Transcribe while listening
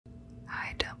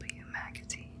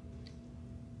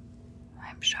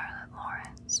I'm Charlotte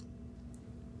Lawrence,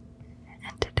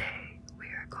 and today we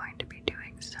are going to be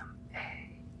doing some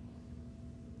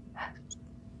ASMR.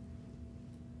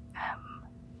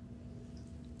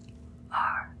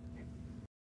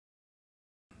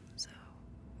 So,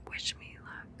 wish me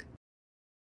luck.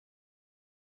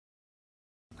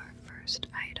 Our first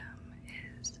item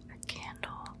is a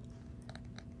candle.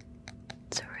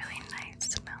 It's a really nice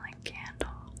smelling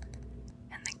candle,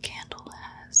 and the candle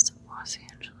has Los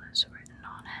Angeles written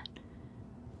on it.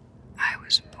 I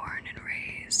was born and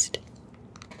raised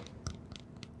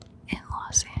in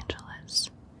Los Angeles.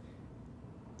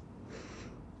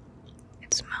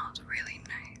 It smells really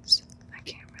nice. I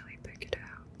can't really pick it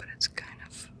out, but it's kind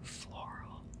of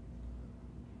floral.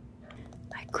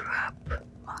 I grew up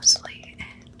mostly in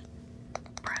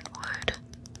Brentwood.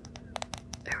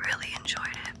 I really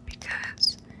enjoyed it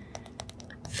because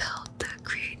I felt the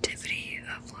creativity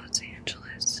of Los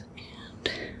Angeles and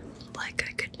like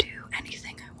I could do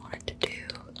anything I wanted to do.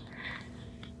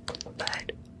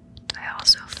 But I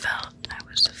also felt I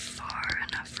was far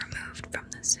enough removed from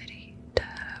the city to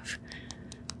have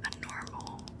a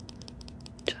normal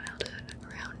childhood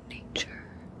around nature.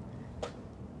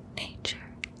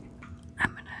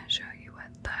 I'm gonna show you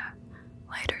what the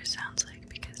lighter sounds like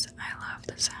because I love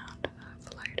the sound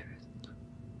of lighters.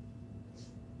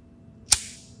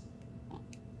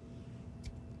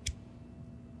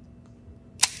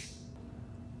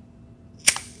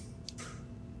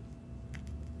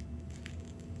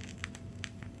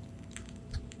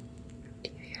 Do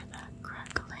you hear that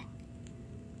crackling?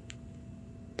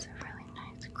 It's a really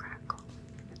nice crackle.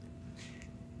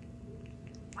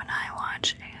 When I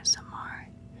watch ASMR,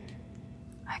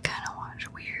 I kind of watch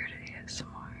weird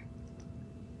ASMR.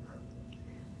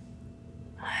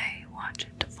 I watch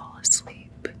it to fall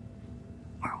asleep,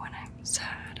 or when I'm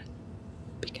sad,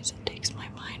 because it takes my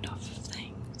mind off of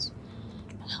things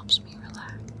and helps me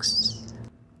relax.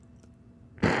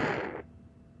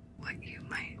 What you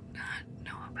might not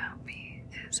know about me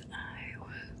is I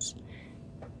was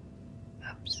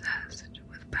obsessed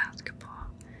with basketball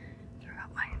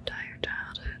throughout my entire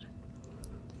childhood.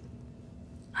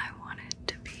 I wanted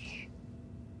to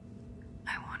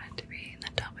be in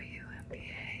the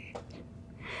WNBA,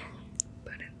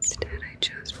 but instead I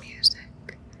chose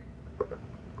music.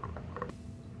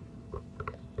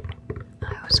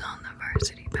 I was on the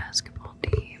varsity basketball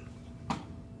team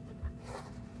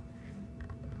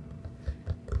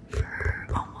for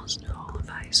almost all of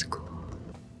high school.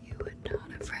 You would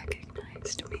not have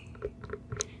recognized me.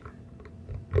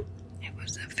 It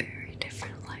was a very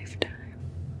different lifetime.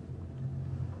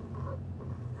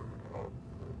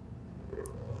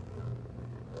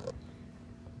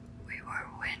 We were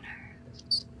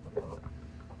winners.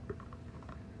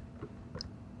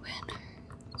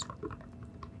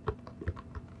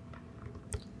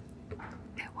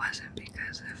 It wasn't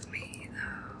because of me,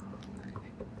 though.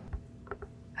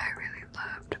 I really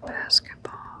loved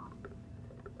basketball,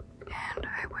 and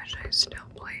I wish I still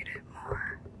played it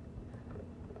more.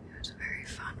 It was very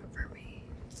fun for me.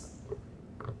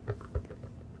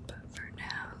 But for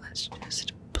now, let's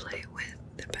just play with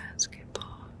the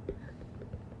basketball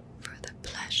for the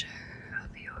pleasure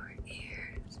of your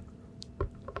ears.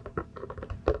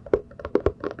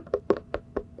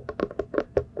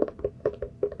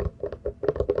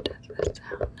 Does that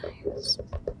sound nice?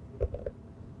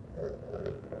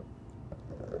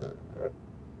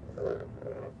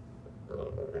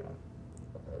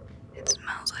 It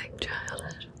smells like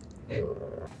childhood.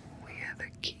 We have a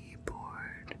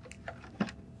keyboard.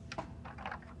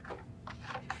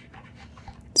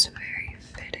 It's very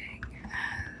fitting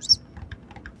as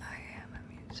I am a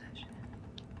musician.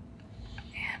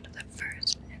 And the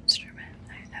first instrument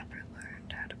I ever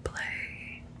learned how to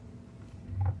play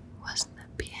was the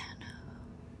piano.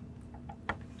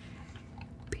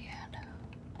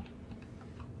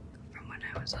 From when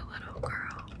I was a little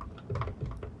girl,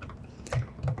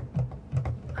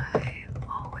 I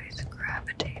always grabbed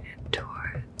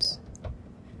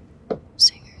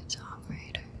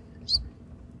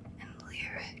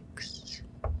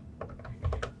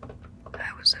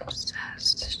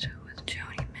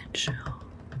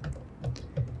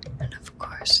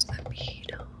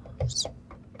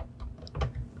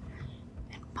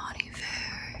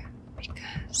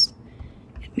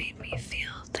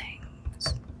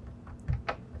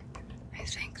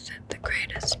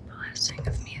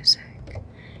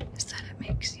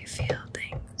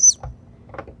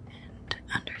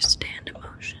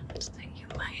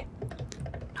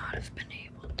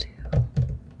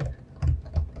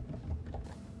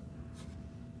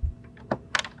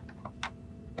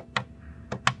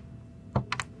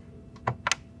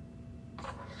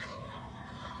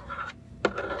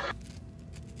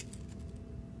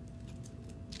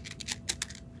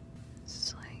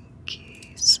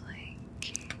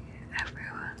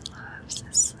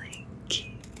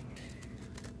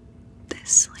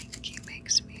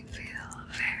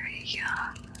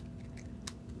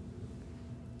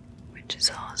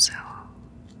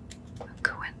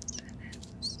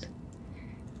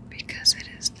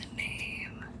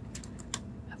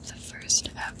first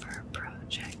ever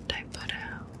project I put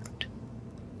out.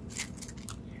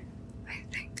 I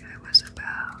think I was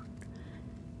about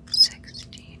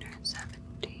 16 or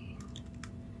 17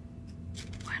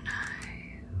 when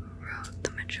I wrote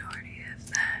the majority of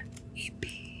that EP,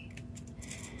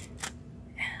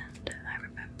 and I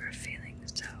remember feeling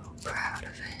so proud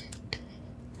of it.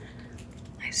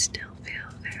 I still feel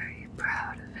very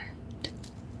proud of it.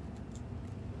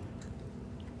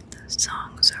 The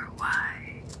songs are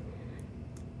why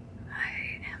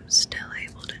I am still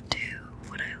able to do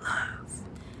what I love.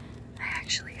 I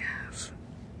actually have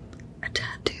a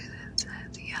tattoo that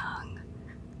says young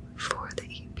for the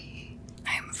EP.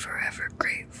 I am forever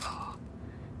grateful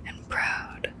and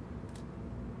proud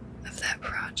of that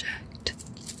project,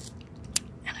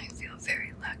 and I feel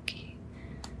very lucky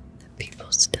that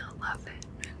people still love it.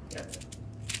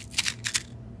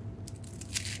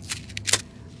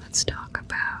 Let's talk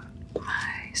about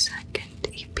my second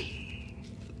EP.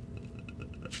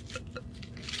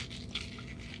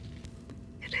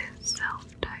 It is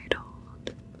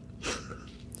self-titled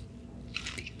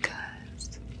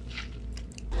because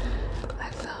I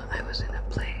felt I was in a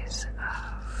place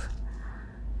of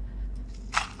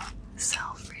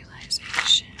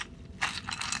self-realization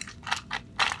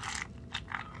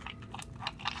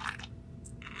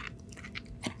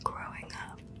and growing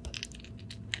up.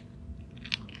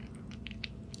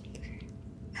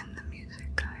 And the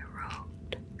music I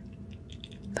wrote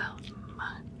felt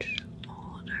much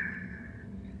older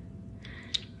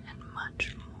and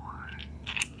much more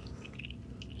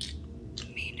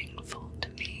meaningful to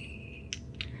me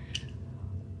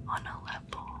on a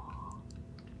level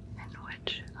in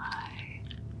which I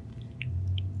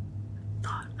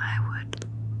thought I would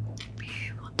be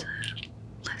able to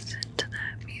listen to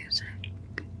that music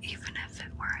even if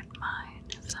it weren't mine,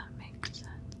 if that makes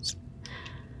sense.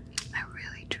 I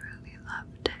really truly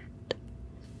loved it.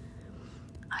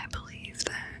 I believe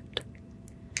that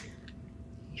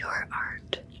your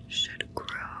art should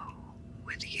grow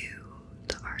with you,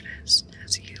 the artist,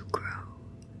 as you grow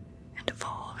and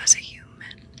evolve as a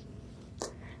human.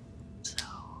 So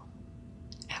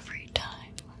every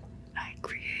time I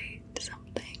create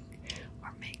something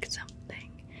or make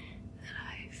something that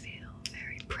I feel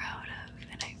very proud of,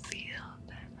 and I feel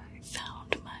that I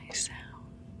found my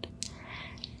sound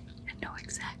and know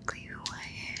exactly who I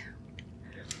am,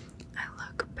 I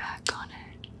look back on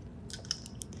it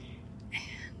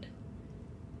and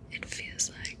it feels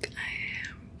like I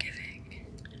am giving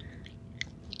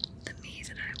the me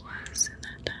that I was in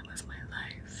that time of my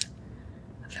life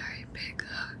a very big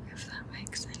hug, if that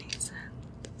makes any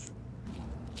sense.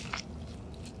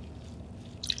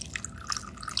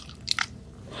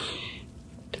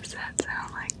 Does that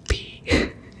sound like pee?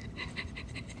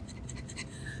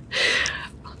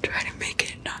 I'll try to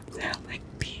make it not sound like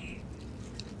pee.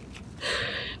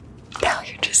 Now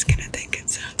you're just gonna think it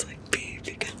sounds like pee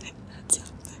because it said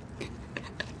something.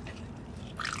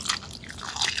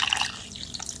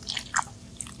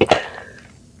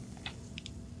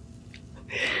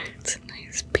 It's a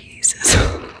nice pee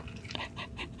sizzle.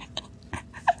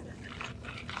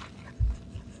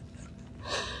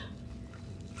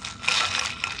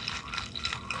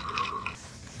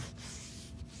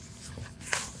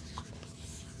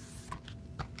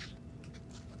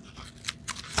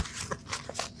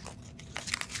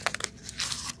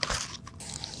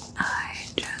 I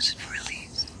just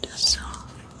released a song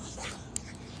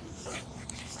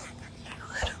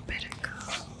a little bit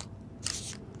ago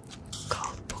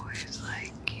called Boys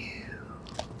Like You.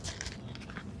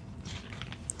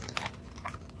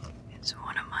 It's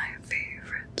one of my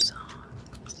favorite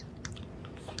songs.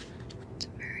 It's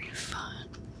very fun,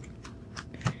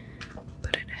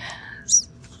 but it has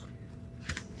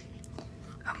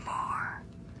a more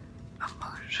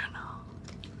emotional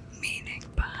meaning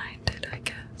behind it, I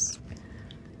guess.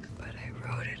 But I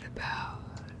wrote it about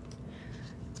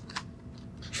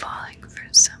falling for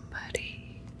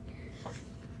somebody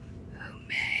who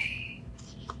may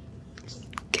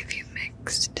give you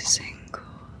mixed signals,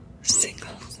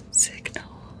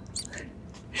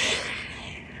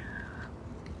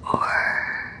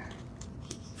 or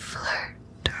flirt,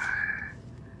 or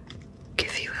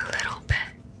give you a little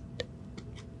bit,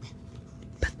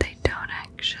 but they don't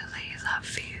actually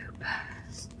love you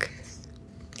back.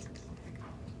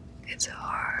 It's a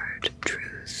hard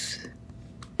truth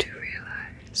to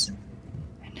realize,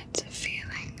 and it's a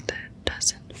feeling that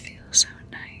doesn't feel so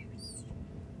nice.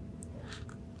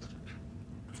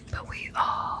 But we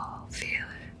all feel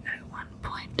it at one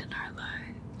point in our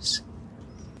lives.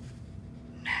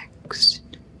 Next,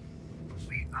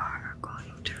 we are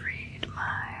going to read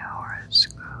my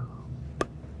horoscope.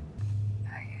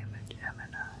 I am a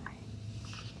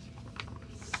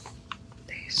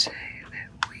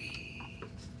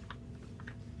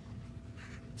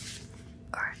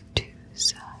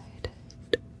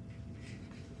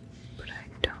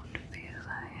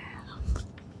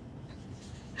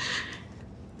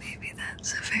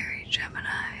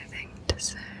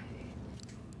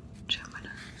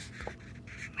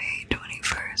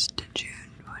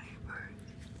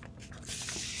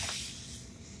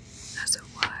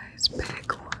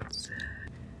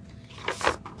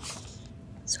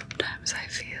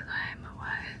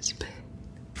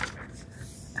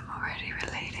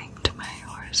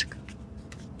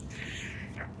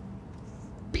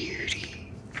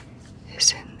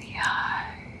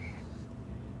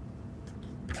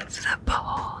the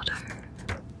beholder,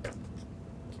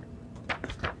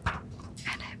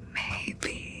 and it may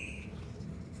be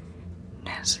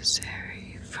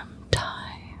necessary from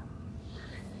time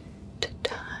to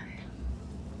time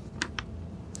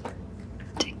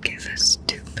to give a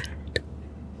stupid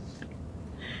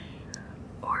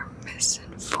or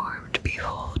misinformed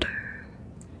beholder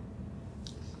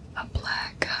a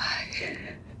black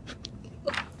eye.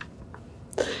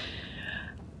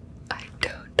 I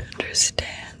don't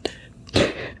understand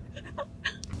it.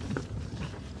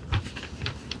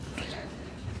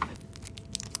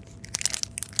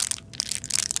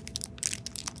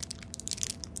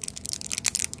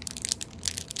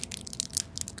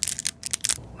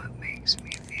 What makes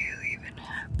me feel even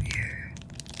happier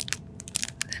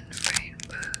than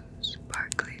rainbows,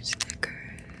 sparkly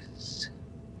stickers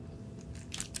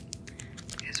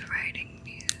is writing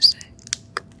music.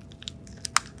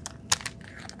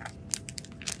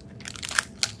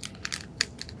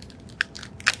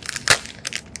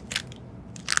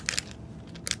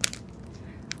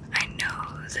 I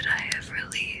know that I have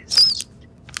released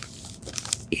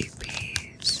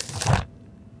EPs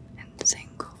and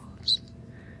singles,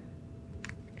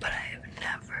 but I have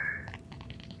never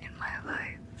in my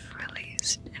life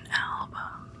released an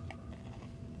album.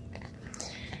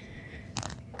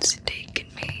 It's taken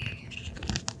me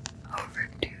over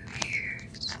 2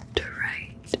 years to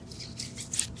write.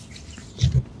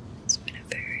 It's been a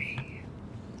very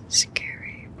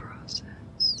scary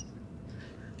process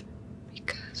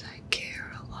because I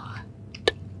care a lot.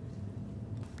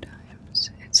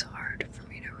 Sometimes it's hard for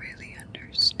me to really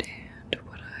understand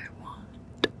what I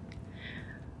want,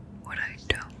 what I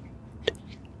don't,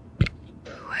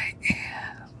 who I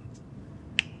am,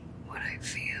 what I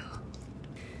feel.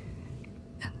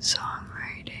 And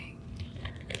songwriting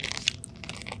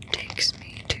takes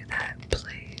me to that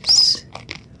place.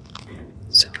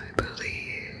 So I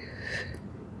believe,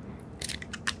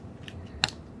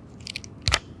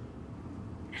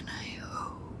 and I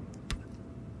hope,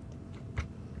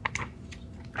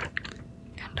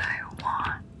 and I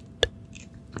want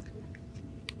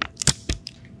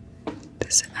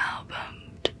this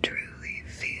album to truly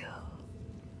feel.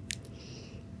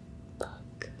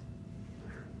 Look,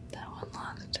 that one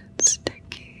lost its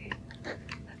sticky.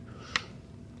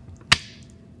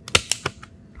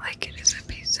 Like it is a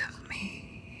piece of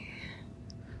me.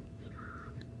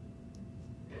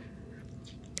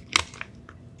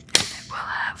 And it will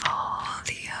have all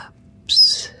the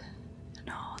ups and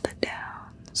all the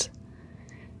downs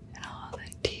and all the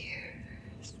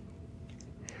tears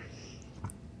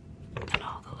and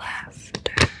all the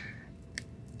laughter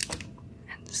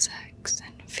and sex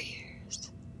and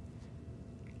fears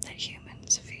that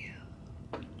humans feel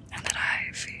and that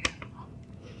I feel.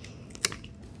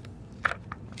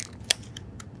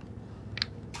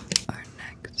 Our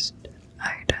next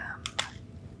item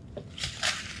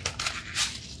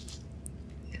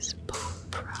is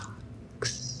pop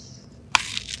rocks.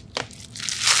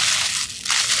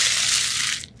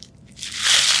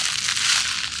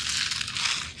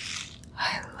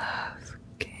 I love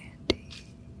candy.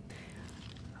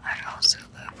 I also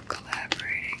love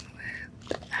collaborating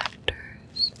with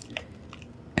actors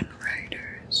and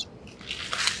writers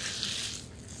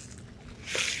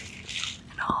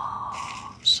and all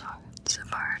sorts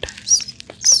of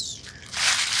artists.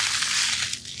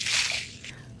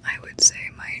 I would say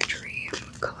my dream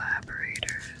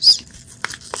collaborators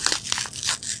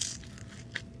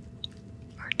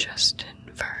are Justin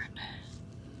Vernon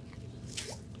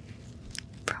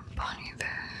from Bon Iver,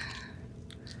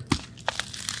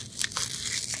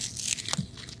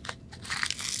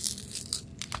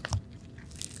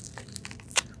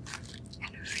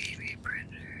 and Phoebe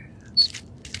Bridgers,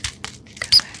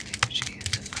 because I think she is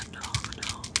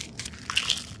phenomenal.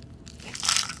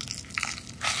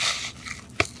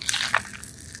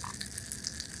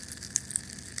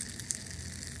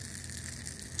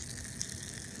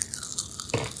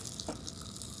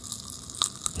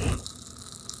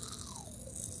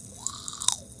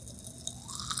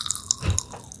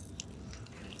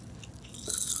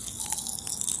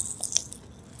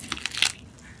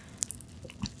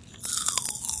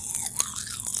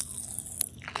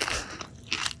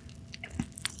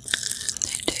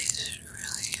 They taste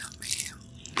really yummy.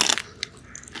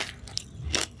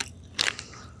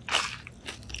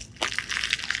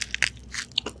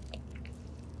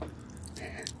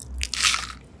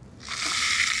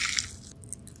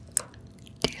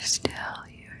 Do you still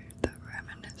hear the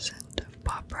reminiscent of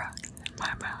Pop Rocks in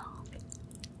my mouth?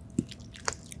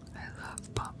 I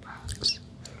love Pop Rocks.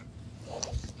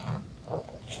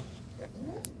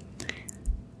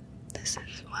 This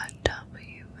is what